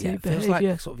activity, behaviour. Feels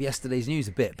like sort of yesterday's news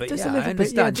a bit, but just yeah, a little I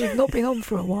understand. Bit, yeah, they've not been on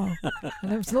for a while,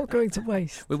 and it's not going to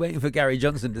waste. We're waiting for Gary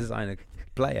Johnson to sign a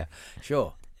player.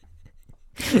 Sure.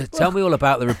 Tell me all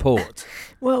about the report.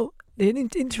 Well, the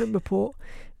interim report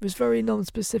was very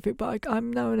non-specific, but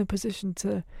I'm now in a position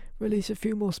to release a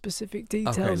few more specific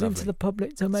details into the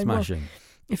public domain. Smashing. Well,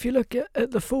 if you look at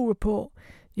the full report,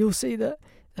 you'll see that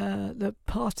the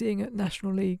partying at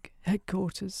National League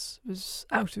headquarters was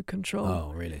out of control.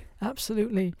 Oh, really?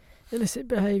 Absolutely illicit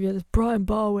behaviour. There's Brian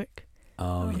Barwick.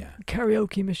 Oh, yeah.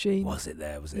 Karaoke machine. Was it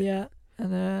there? Was it? Yeah,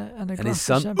 and a glass his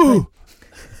son. of champagne.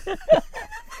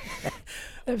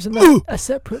 There was a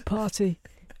separate party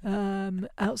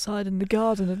outside in the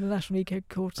garden of the National League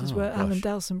headquarters where Alan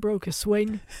Dowson broke a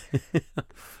swing.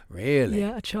 Really?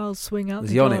 Yeah, a child's swing out.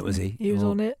 Was he on it? Was he? He was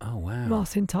on it. Oh wow.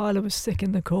 Martin Tyler was sick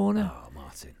in the corner. Oh,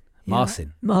 Martin. Yeah.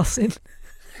 Martin. Martin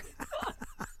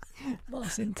Tyler.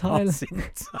 Martin Tyler.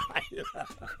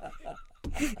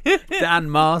 Dan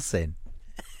Martin.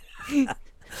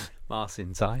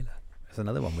 Martin Tyler. That's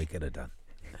another one we could have done.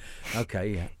 Okay,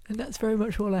 yeah. And that's very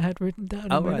much all I had written down.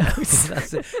 Oh, right.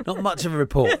 That's it. Not much of a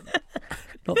report.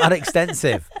 Not that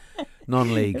extensive.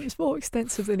 Non-league. It was more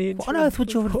extensive than the interim. What on earth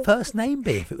would your first name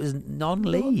be if it was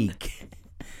non-league?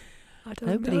 I don't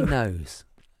Nobody know. knows.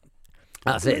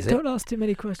 That's it, is it? Don't ask too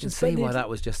many You can questions. see why that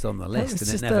was just on the list and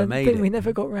it just never a made thing it. we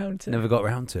never got round to. Never got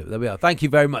round to it. There we are. Thank you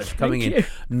very much for coming in. you.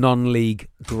 Non-league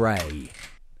grey.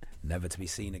 Never to be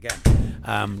seen again.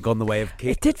 Gone the way of King.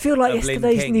 It did feel like of Lynn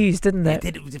yesterday's King. news, didn't it?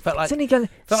 It did. It felt like, It's only going,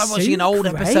 felt like watching an Sue old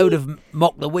Gray? episode of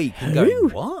Mock the Week and Who?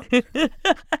 going, what?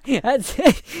 That's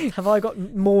it. Have I got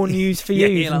more news for you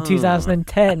Yeah, from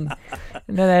 2010? And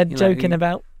then they're You know, joking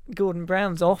about Gordon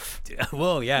Brown's off.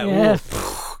 Well, yeah.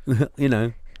 Yeah. You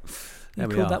know. He There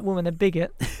we called are. that woman a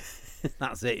bigot.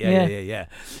 That's it. Yeah.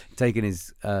 Taking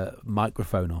his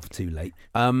microphone off too late.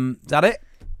 Is that it?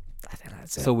 I think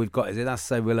that's That's all we've got, is it? That's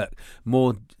so we'll look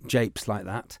more japes like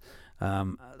that at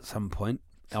some point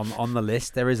on the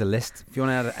list. There is a list. If you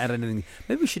want to add anything,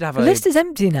 maybe we should have The list is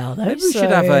empty now, though. maybe we should so,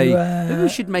 have a. Maybe we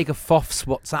should make a FOFs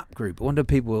WhatsApp group. I wonder if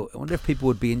people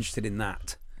would be interested in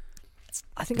that.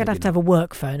 I think I'd maybe have to have a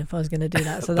work phone if I was going to do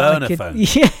that. So that Burner I could, phone.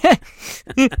 Yeah.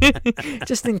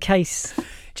 Just in case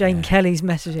Jane Kelly's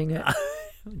messaging at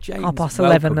Jane's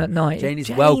 11:30 at night. Jane is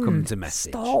Jane, welcome to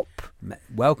message. Stop.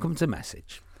 Welcome to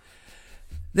message.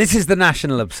 This is the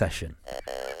National Obsession.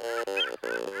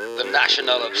 The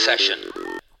National Obsession.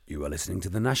 You are listening to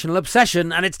the National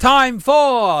Obsession, and it's time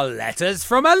for Letters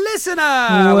from a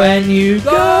Listener. When you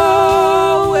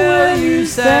go, will you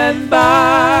send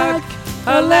back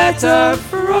a letter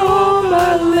from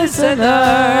a listener?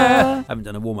 I haven't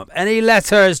done a warm-up. Any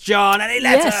letters, John? Any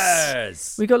letters?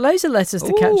 Yes. We got loads of letters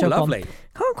to catch up lovely. on.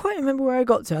 Can't quite remember where I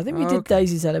got to. I think we did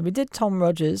Daisy Zeller. We did Tom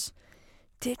Rogers.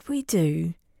 Did we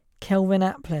do Kelvin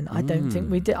Applin? I don't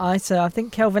think we did. I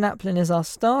think Kelvin Applin is our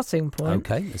starting point.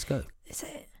 Okay, let's go. Is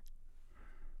it?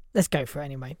 Let's go for it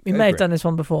anyway. We Go may for have done it. this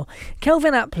one before.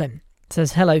 Kelvin Applin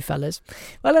says, hello, fellas.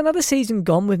 Well, another season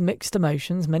gone with mixed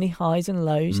emotions, many highs and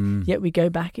lows, yet we go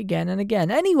back again and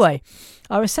again. Anyway,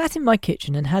 I was sat in my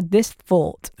kitchen and had this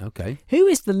thought. Okay. Who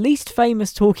is the least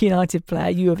famous Torquay United player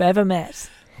you have ever met?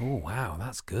 Oh, wow,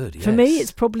 that's good. For me,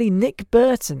 it's probably Nick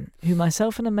Burton, who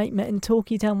myself and a mate met in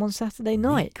Torquay Town one Saturday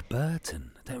night. Nick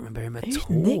Burton. I don't remember him at Who's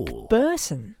all. Nick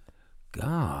Burton?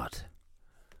 God.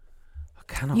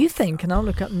 I cannot. You think, and I'll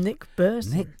look up Nick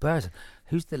Burton. Nick Burton.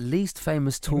 Who's the least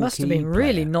famous He Torquay must have been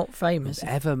really player not famous. you've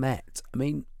ever met? I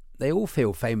mean, they all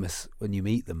feel famous when you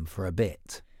meet them for a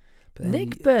bit. But then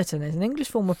Nick Burton is an English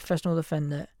former professional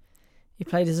defender. He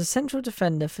played as a central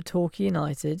defender for Torquay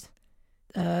United,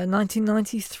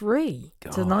 1993 to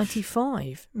Gosh.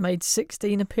 95. Made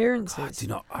 16 appearances.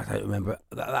 I don't remember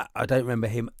that. I don't remember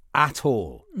him at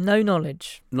all. No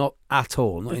knowledge. Not at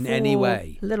all. Not in any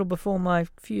way. A little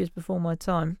few years before my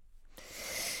time.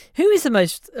 Who is the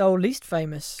least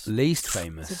famous? Least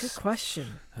famous. It's a good question.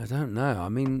 I don't know. I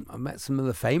mean, I met some of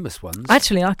the famous ones.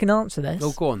 Actually, I can answer this.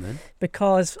 Oh, go on then.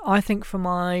 Because I think for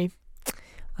my,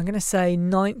 I'm going to say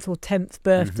 9th or 10th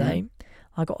birthday,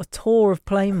 I got a tour of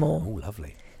Plainmoor. Oh,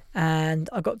 lovely. And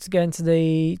I got to go into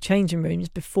the changing rooms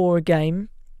before a game.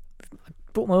 I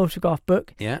bought my autograph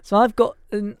book. Yeah. So I've got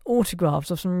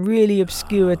autographs of some really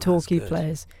obscure Torquay good.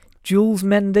 players. Jules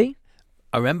Mendy.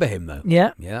 I remember him though.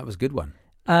 Yeah. Yeah, that was a good one.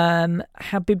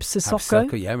 Habib Sissoko.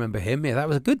 Sissoko, yeah, I remember him. Yeah, that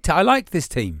was a good I liked this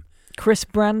team. Chris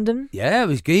Brandon. Yeah, he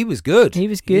was good. He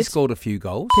was good. He scored a few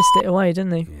goals. Pissed it away,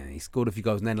 didn't he? Yeah, he scored a few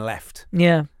goals and then left.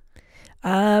 Yeah.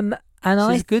 And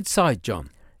It's a good side, John.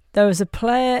 there was a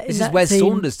player This in is that Wes team.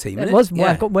 Saunders' team, It isn't it? was. Yeah.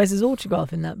 I've got Wes's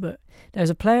autograph in that book. There was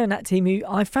a player in that team who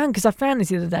I found this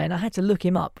the other day and I had to look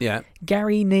him up. Yeah.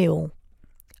 Gary Neal.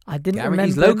 I didn't remember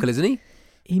He's him. local, isn't he?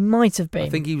 He might have been. I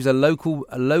think he was a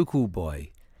local boy,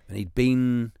 and he'd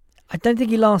been. I don't think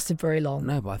he lasted very long.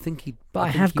 No, but I think he. But I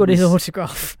think have he got his was-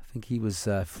 autograph. I think he was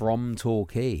from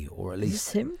Torquay, or at Is least.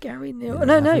 this him, Gary Neal? Yeah,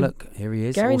 No, have a no. Look, here he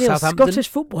is. Gary Or Neal, Southampton. Scottish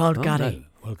footballer. Oh, Gary. no.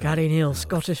 Well, Gary Neal,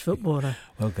 Scottish footballer.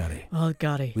 Well, Gary. Oh,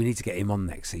 Gary. We need to get him on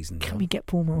next season. Can John. we get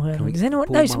Paul Mulhern? Can we Does get anyone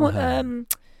Paul know someone?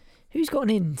 Mulhern? Who's got an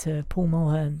in to Paul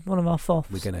Mulhern? One of our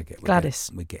FOFs. We're gonna get Gladys.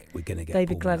 We're gonna get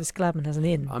David Paul Gladys Gladman has an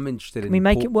in. I'm interested Can in we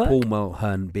make Paul, it work? Paul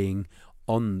Mulhern being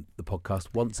on the podcast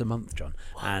once a month, John,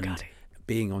 and Gary.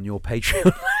 being on your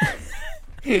Patreon.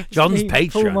 John's Paul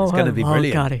Patreon is going to Mulhern. be Oh,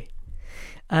 brilliant. Gary.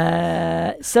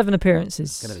 7 apperances.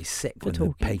 It's going to be sick for when the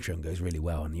Torquay. Patreon goes really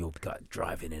well and you're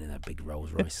driving in a big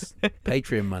Rolls Royce.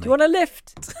 Patreon money. Do you want a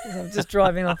lift? I'm just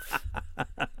driving off.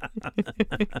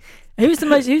 Who's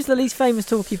the least famous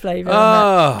Torquay player you've ever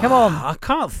met? Come on. I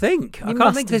can't think. I You can't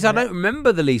must think have because I met. don't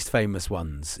remember the least famous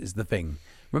ones. Is the thing.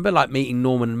 Remember, like meeting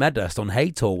Norman Medhurst on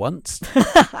Haytor once.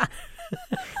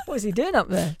 What is he doing up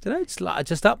there? Don't know,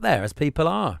 just up there as people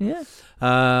are.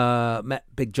 Yeah. Met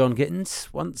Big John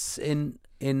Gittins once in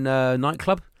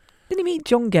nightclub. Didn't he meet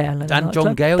John Gale? And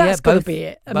John Gale, That's yeah, got to both- be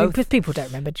it. I mean, both. because people don't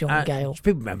remember John Gale.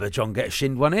 People remember John get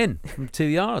shinned one in from 2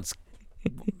 yards.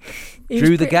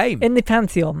 drew the game. In the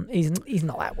Pantheon, he's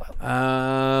not that well.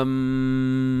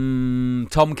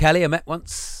 Tom Kelly I met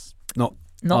once. Not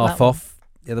off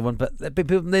the other one, but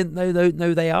people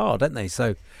know they are, don't they?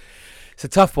 So it's a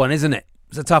tough one, isn't it?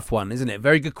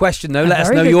 Very good question, though. Let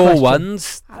us know your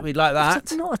ones. We'd like that.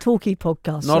 It's not a talky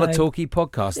podcast. Not a talky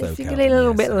podcast, though. If you can be a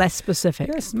little bit less specific.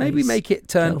 Yes, maybe make it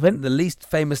turn the least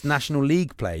famous National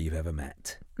League player you've ever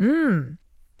met.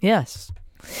 Yes.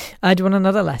 I do want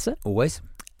another letter. Always.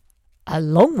 A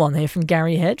long one here from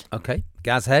Gary Head. Okay.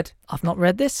 Gaz Head. I've not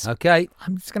read this. Okay.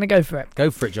 I'm just going to go for it.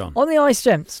 Go for it, John. On the Ice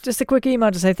Gents, just a quick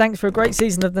email to say thanks for a great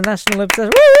season of the National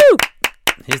Obsession. Woo!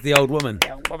 Here's the old woman.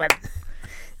 Sound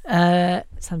a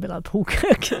bit like Paul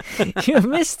Cook. You were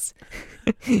missed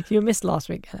last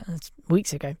week.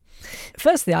 Weeks ago.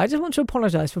 Firstly, I just want to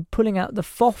apologise for pulling out the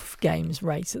FOF Games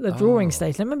race at the drawing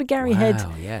stage. I remember Gary Head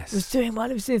was doing well,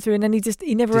 he was doing through, and then he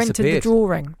never entered the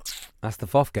drawing. That's the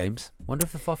FOF Games. Wonder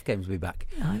if the FOF Games will be back.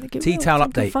 I think it Tea will. towel I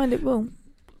update. find it will.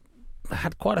 I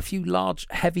had quite a few large,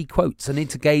 heavy quotes. I need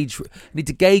to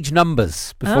gauge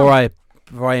numbers before I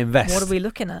invest. What are we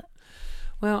looking at?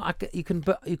 Well, you can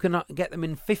get them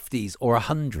in 50s or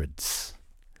 100s,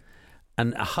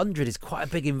 and 100 is quite a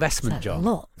big investment, That's John. A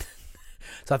lot.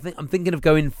 So I'm thinking of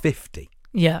going 50.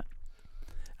 Yeah.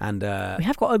 And we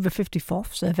have got over 50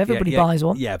 FOFs, so if everybody buys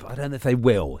one. Yeah, but I don't know if they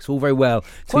will. It's all very well.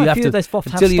 Quite a few of those FOFs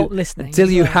have stopped listening.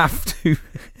 Until you have to.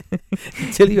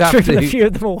 Driven a few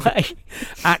of them away.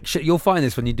 Actually, you'll find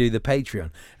this when you do the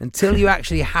Patreon. Until you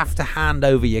actually have to hand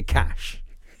over your cash.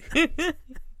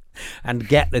 And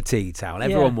get the tea towel.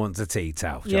 Everyone wants a tea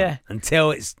towel, John. Yeah.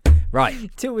 Until it's right.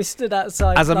 Until we stood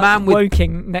outside as a man with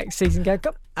Woking next season go,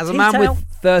 as a man with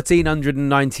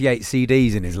 1,398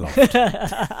 CDs in his loft.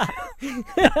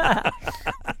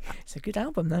 It's a good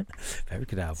album, though. Very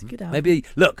good album. It's a good album. Maybe,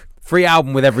 look, free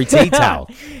album with every tea towel.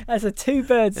 That's a two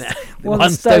birds, one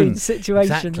stone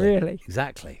situation, really.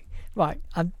 Exactly. Right.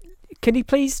 Can you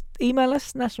please email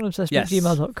us,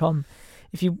 nationalobsession@gmail.com,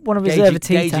 if you want to reserve a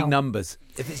tea towel. Gauging numbers.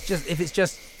 If it's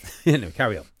just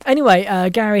carry on. Anyway,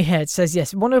 Gary Head says,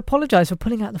 yes, I want to apologise for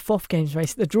pulling out the FOF Games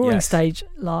race at the drawing stage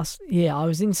last year. I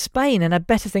was in Spain and had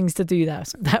better things to do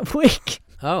that week.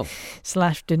 Oh.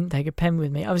 / didn't take a pen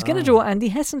with me. I was going to draw Andy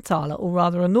Hessenthaler, or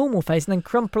rather a normal face, and then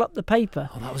crumple up the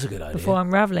paper. Oh, that was a good idea. Before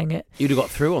unravelling it. You'd have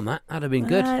got through on that. That'd have been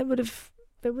good.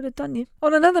 It would have done you.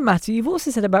 On another matter, you've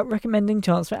also said about recommending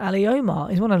chance for Ali Omar.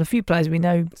 He's one of the few players we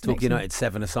know. Talk United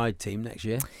 7-a-side team next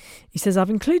year. He says,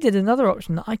 I've included another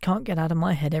option that I can't get out of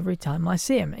my head every time I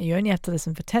see him. You only have to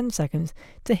listen for 10 seconds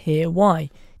to hear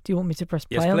why. Do you want me to press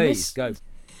play on this? Yes, please. Go.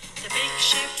 The big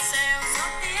ship sails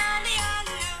on the alley,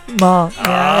 alley, Ma,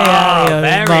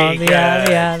 very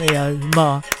good.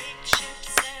 Ma.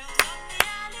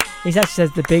 He actually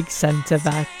says the big centre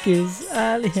back is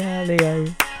Ali Alio.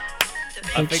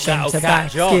 I think that'll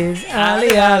catch on. Is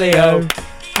Ali Alio.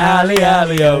 Ali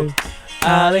Alio.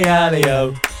 Ali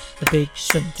Alio. The big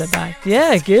centre back.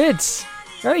 Yeah, good.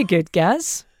 Very good,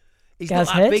 Gaz. He's Gaz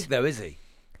not that Head. big, though, is he?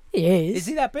 He is. Is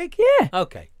he that big? Yeah.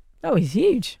 Okay. Oh, he's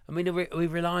huge. I mean, are we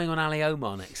relying on Ali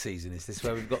Omar next season? Is this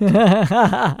where we've got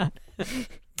to?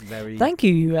 Thank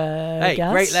you, Hey,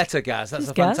 Gaz. great letter, Gaz. That's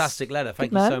a fantastic letter.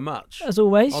 Thank you so much. As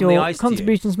always, your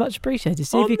contribution's much appreciated.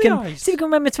 See if you can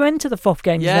remember to enter the FOF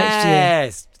Games next year.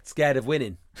 Yes, scared of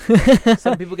winning.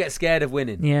 Some people get scared of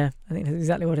winning. Yeah, I think that's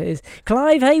exactly what it is.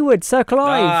 Clive Hayward, Sir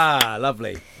Clive. Ah,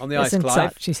 lovely. On the ice, in Clive.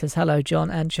 touch. She says, hello, John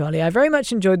and Charlie. I very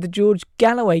much enjoyed the George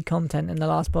Galloway content in the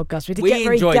last podcast. We did get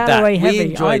very Galloway heavy. We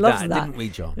enjoyed that, didn't we,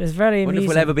 John? It was very wonder amusing. if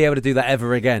we'll ever be able to do that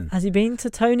ever again. Has he been to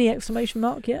Tony ? Yet?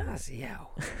 Has he?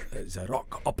 It's a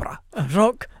rock opera. A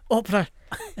rock opera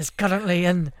is currently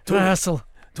in rehearsal.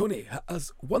 Tony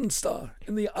has 1 star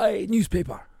in the I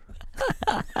newspaper.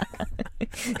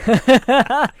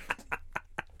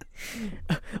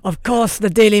 Of course, the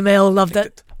Daily Mail loved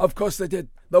it. Of course they did.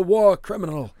 The war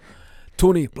criminal,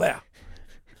 Tony Blair.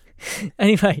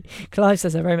 Anyway, Clive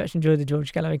says, I very much enjoyed the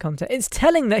George Galloway content. It's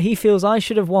telling that he feels I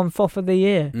should have won FOF of the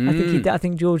year. I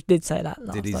think George did say that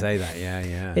last Did he time. say that?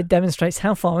 Yeah. It demonstrates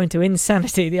how far into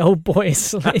insanity the old boy is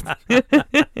slid.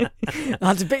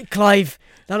 That's a bit, Clive.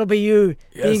 That'll be you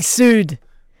being sued.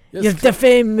 Yes, You've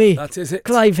defamed me. That is it.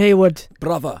 Clive Hayward.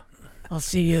 Brother. I'll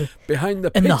see you behind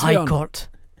the in Patreon. the High Court.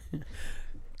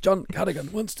 John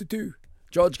Carrigan wants to do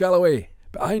George Galloway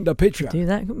behind the Patreon. Do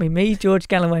that. Could be me, George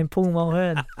Galloway, and Paul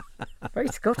Mulhern. Very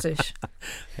Scottish.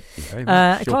 Very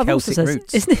much. Your Clive also Celtic says,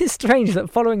 roots. isn't it strange that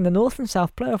following the North and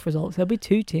South playoff results, there'll be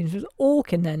two teams with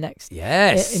Orc in their next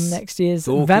Yes. in next year's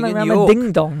Dorking and Vanarama York.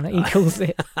 Ding Dong, that he calls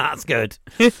it. That's good.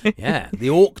 Yeah, the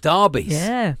Orc derbies.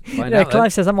 Yeah. Find out Clive then.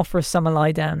 says, I'm off for a summer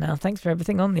lie down now. Thanks for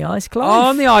everything on the ice, Clive.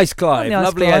 On the ice, Clive. On the ice,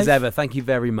 Lovely Clive. as ever. Thank you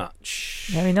very much.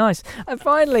 Very nice. And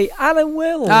finally, Alan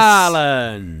Wills.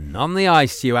 Alan. On the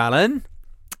ice, you, Alan.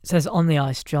 Says, on the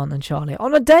ice, John and Charlie.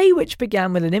 On a day which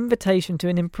began with an invitation to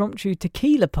an impromptu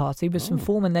tequila party with some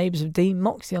former neighbours of Dean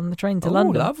Moxie on the train to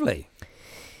London. Lovely.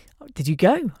 Did you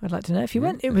go? I'd like to know if you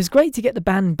went. It was great to get the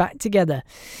band back together.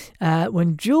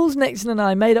 When Jules Nixon and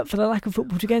I made up for the lack of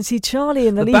football to go and see Charlie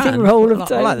in the leading band? role of I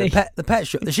Tony. like the pet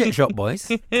shop, the shit shop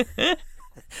boys.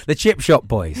 The Chip Shop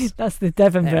Boys. That's the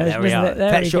Devon version, There we isn't are. it?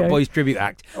 There Pet we Shop go. Boys tribute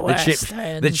act. West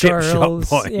End The Chip Shop girls,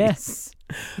 Boys. Yes.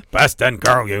 Best End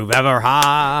girl you've ever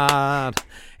had.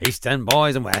 East End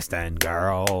boys and West End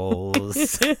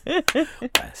girls.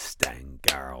 West End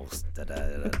girls.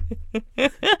 Da-da-da-da.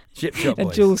 Chip Shop And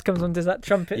Boys. Jules comes on and does that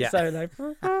trumpet Yeah. solo.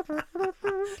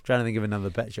 Trying to think of another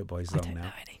Pet Shop Boys I song don't know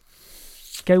now. any.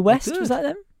 Go West, Good. was that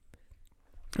them?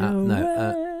 Go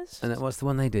No. West. And what's the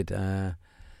one they did?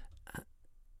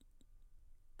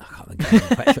 I can't think of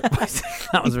any Pet Shop Boys.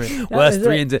 That was really worst. was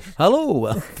 3 it. and 10. Hello,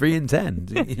 well, 3 and 10.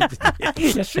 Yeah,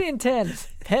 3 and 10.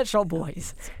 Pet Shop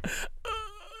Boys.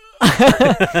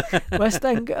 West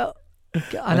End Girl. I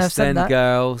know I've West said End that.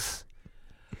 girls.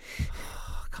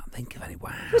 I can't think of any.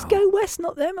 Wow. Was Go West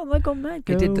not them? Have I gone mad?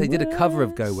 They did a cover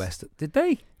of Go West. Did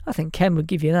they? I think Ken would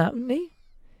give you that, wouldn't he?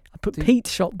 I put Pete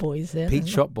Shop Boys there. Pete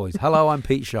Shop Boys. Hello, I'm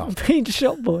Pete Shop. Pete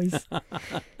Shop Boys. Come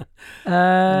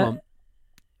on.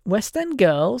 West End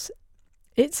Girls.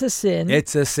 It's a Sin.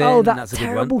 It's a Sin. Oh, that That's a good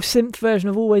one. terrible synth version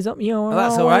of Always Up Your Oh,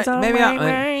 that's all right. Always Maybe On My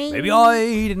I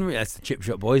Way. didn't. That's the Chip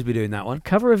Shop Boys. Be doing that one.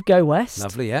 Cover of Go West.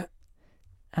 Lovely, yeah.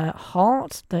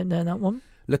 Heart. Don't know that one.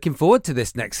 Looking forward to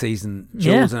this next season,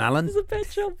 Jules and Alan. It's a Pet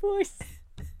Shop Boys.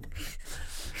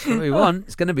 What we want.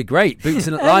 It's going to be great. Boots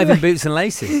and live in Boots and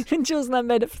Laces. And Jules and I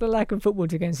made up for the lack of football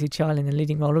to go and see Charlie in the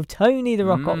leading role of Tony the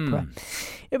Rock Opera.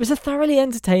 It was a thoroughly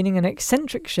entertaining and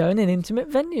eccentric show in an intimate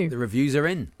venue. The reviews are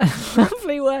in. A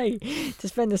lovely way to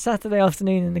spend a Saturday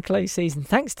afternoon in the close season.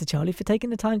 Thanks to Charlie for taking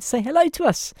the time to say hello to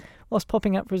us whilst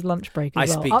popping up for his lunch break as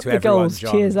I well. speak Up to the everyone, goals.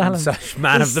 John. Cheers, I'm Alan. such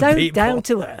man He's of the so people. down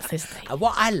to earth, isn't he? And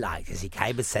what I liked is he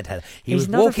came and said hello. He He's was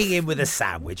not a walking in with a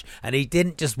sandwich, and he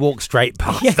didn't just walk straight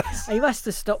past Yeah, us. he must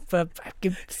have stopped for a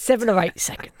good 7 or 8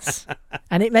 seconds,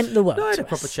 and it meant the world. No, I had to a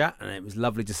proper us. chat, and it was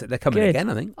lovely to sit. They're coming Good. again,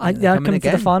 I think. They're coming coming to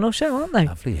again. the final show, aren't they?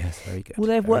 Lovely, yes, very good. Will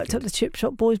they have very worked good. up the Chip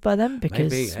Shop Boys by then?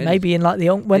 Because Maybe, maybe in like the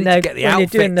when They need they're to get the when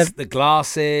outfits, you're doing the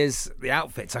glasses, the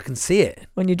outfits. I can see it.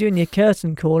 when you're doing your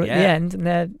curtain call at the Yeah. end, and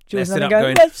they're They're Jules stood and up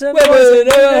going, going, "Let's have "Well, boys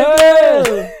well, and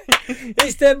girls."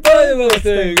 It's them boys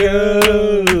and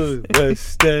girls,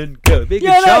 West End girls. Be a good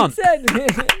Yeah, chant. that's it.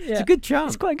 Yeah. It's a good chant.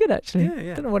 It's quite good actually. Yeah,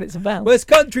 yeah. Don't know what it's about. West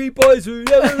Country boys.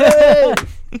 There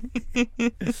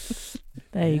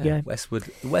There you go.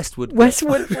 Westwood. Westwood Boys.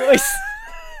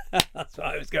 That's what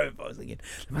I was going for. I was thinking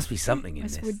there must be something in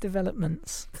Westwood this.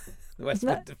 Developments. The Isn't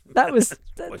Westwood. that was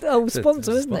the old It's a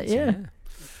sponsor, isn't it? sponsor, Yeah.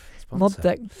 Mod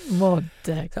Deck. Is Is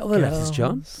that all the letters,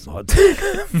 John?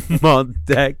 Mod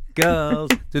Deck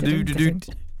Girls. Do-do-do-do.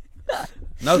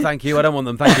 No, thank you. I don't want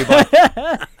them. Thank you. Bye.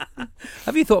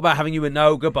 Have you thought about having you a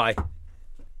no? Goodbye.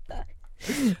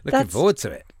 Looking That's- forward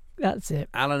to it. That's it.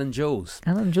 Alan and Jules.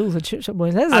 Alan and Jules are Chip Shop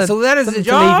Boys. That's all letters, something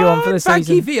John. to leave you on for the Thank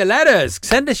season. you for your letters.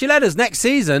 Send us your letters next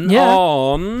season Yeah.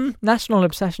 on.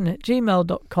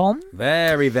 nationalobsession@gmail.com.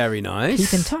 Very, very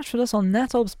nice. Keep in touch with us on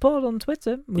NatObsPod on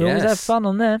Twitter. We always Yes. have fun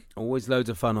on there. Always loads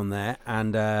of fun on there.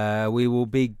 And we will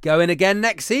be going again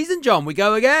next season, John. We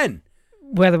go again.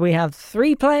 Whether we have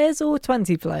 3 players or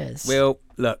 20 players. We'll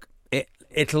look.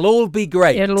 It'll all be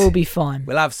great. It'll all be fine.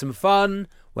 We'll have some fun.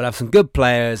 We'll have some good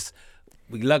players.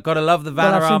 We got to love the We'll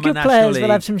have some Vanarama good National players. League.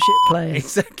 We'll have some shit players.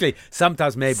 Exactly.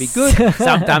 Sometimes maybe good,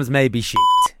 sometimes maybe shit.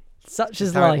 Such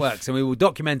is That's how life. it works. And we will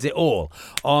document it all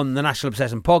on the National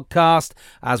Obsession podcast,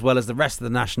 as well as the rest of the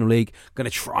National League. Going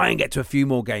to try and get to a few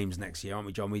more games next year, aren't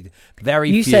we, John?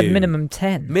 You said minimum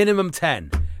 10. Minimum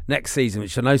 10 next season,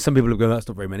 which I know some people have gone, that's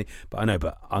not very many, but I know,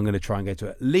 but I'm going to try and go to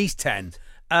at least 10.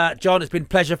 John, it's been a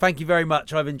pleasure. Thank you very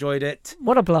much. I've enjoyed it.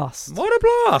 What a blast. What a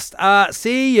blast.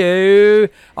 See you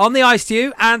on the ice to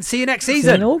you, and see you next See you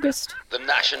season. in August. The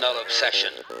National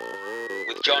Obsession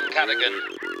with John Cadigan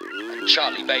and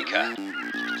Charlie Baker.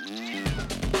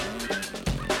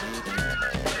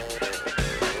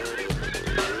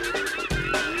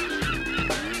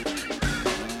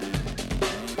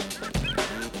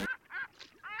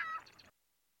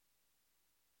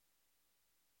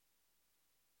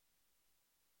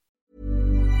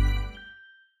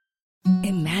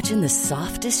 Imagine the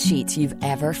softest sheets you've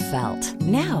ever felt.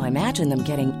 Now imagine them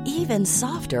getting even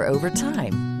softer over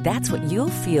time. That's what you'll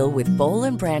feel with Boll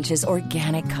 & Branch's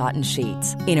organic cotton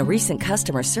sheets. In a recent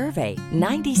customer survey,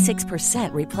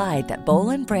 96% replied that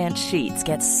Boll & Branch sheets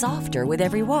get softer with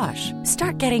every wash.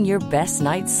 Start getting your best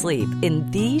night's sleep in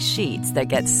these sheets that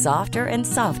get softer and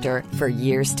softer for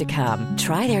years to come.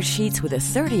 Try their sheets with a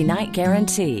 30-night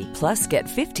guarantee. Plus, get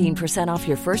 15% off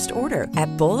your first order at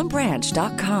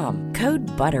bollandbranch.com. Code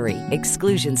BUTTERY.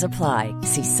 Exclusions apply.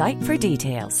 See site for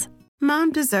details.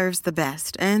 Mom deserves the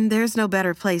best, and there's no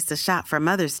better place to shop for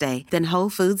Mother's Day than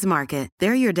Whole Foods Market.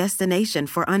 They're your destination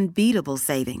for unbeatable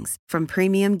savings, from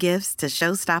premium gifts to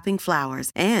show-stopping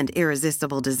flowers and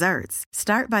irresistible desserts.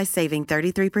 Start by saving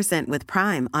 33% with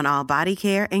Prime on all body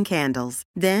care and candles.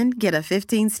 Then get a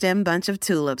 15-stem bunch of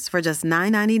tulips for just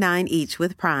 $9.99 each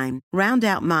with Prime. Round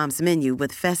out Mom's menu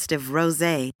with festive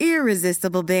rosé,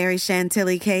 irresistible berry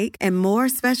chantilly cake, and more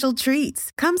special treats.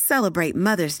 Come celebrate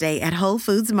Mother's Day at Whole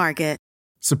Foods Market.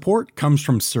 Support comes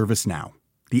from ServiceNow,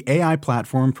 the AI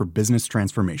platform for business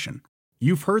transformation.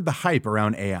 You've heard the hype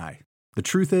around AI. The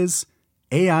truth is,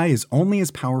 AI is only as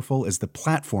powerful as the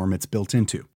platform it's built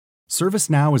into.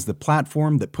 ServiceNow is the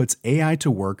platform that puts AI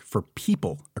to work for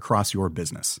people across your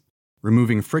business,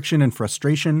 removing friction and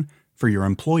frustration for your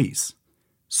employees,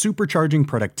 supercharging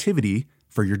productivity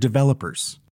for your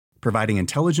developers, providing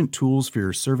intelligent tools for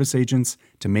your service agents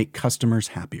to make customers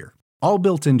happier. All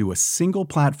built into a single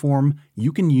platform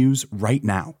you can use right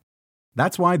now.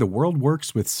 That's why the world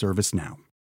works with ServiceNow.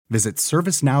 Visit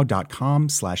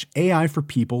servicenow.com/AI for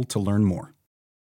people to learn more.